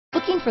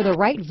Looking for the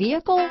right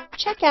vehicle?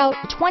 Check out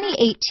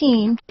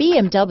 2018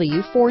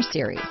 BMW 4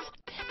 Series.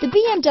 The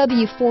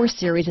BMW 4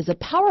 Series is a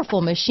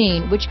powerful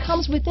machine which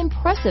comes with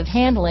impressive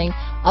handling,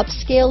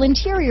 upscale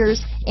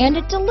interiors, and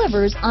it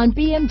delivers on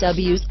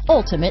BMW's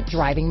ultimate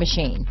driving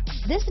machine.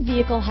 This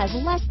vehicle has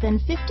less than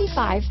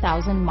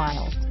 55,000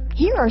 miles.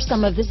 Here are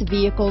some of this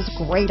vehicle's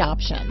great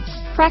options: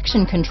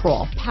 traction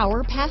control,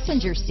 power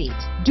passenger seat,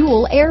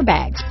 dual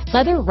airbags,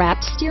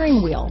 leather-wrapped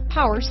steering wheel,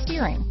 power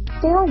steering,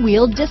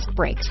 four-wheel disc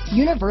brakes,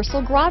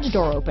 universal garage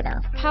door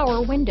opener,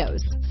 power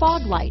windows,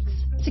 fog lights,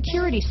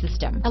 security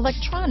system,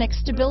 electronic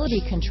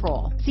stability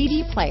control,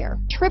 CD player,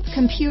 trip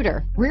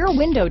computer, rear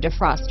window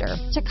defroster,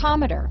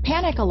 tachometer,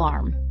 panic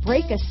alarm,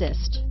 brake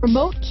assist,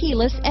 remote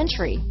keyless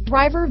entry,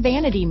 driver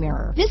vanity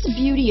mirror. This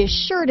beauty is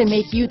sure to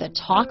make you the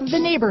talk of the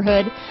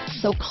neighborhood,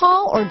 so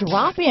call or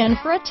drop in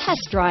for a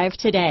test drive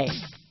today.